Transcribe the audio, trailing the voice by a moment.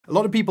A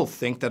lot of people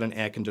think that an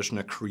air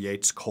conditioner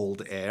creates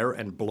cold air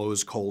and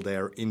blows cold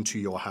air into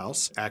your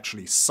house,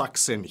 actually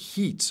sucks in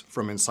heat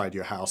from inside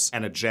your house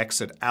and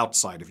ejects it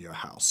outside of your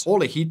house.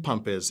 All a heat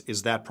pump is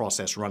that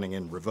process running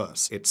in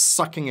reverse. It's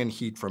sucking in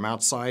heat from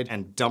outside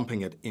and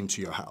dumping it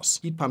into your house.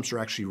 Heat pumps are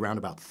actually around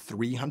about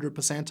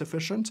 300%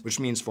 efficient, which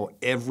means for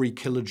every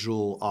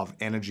kilojoule of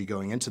energy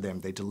going into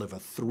them, they deliver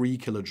 3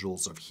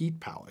 kilojoules of heat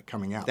power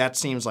coming out. That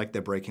seems like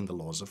they're breaking the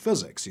laws of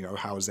physics.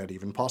 How is that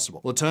even possible?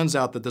 Well, it turns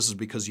out that this is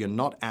because you're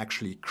not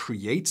actually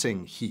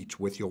creating heat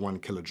with your 1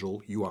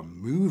 kilojoule, you are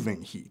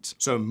moving heat.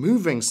 So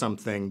moving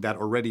something that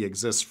already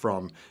exists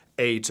from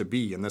A to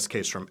B, in this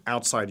case from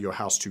outside your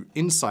house to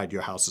inside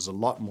your house, is a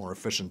lot more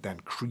efficient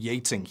than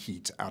creating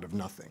heat out of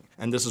nothing.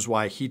 And this is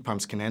why heat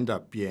pumps can end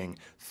up being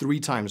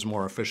 3 times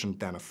more efficient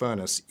than a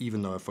furnace,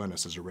 even though a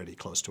furnace is already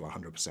close to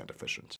 100% efficient.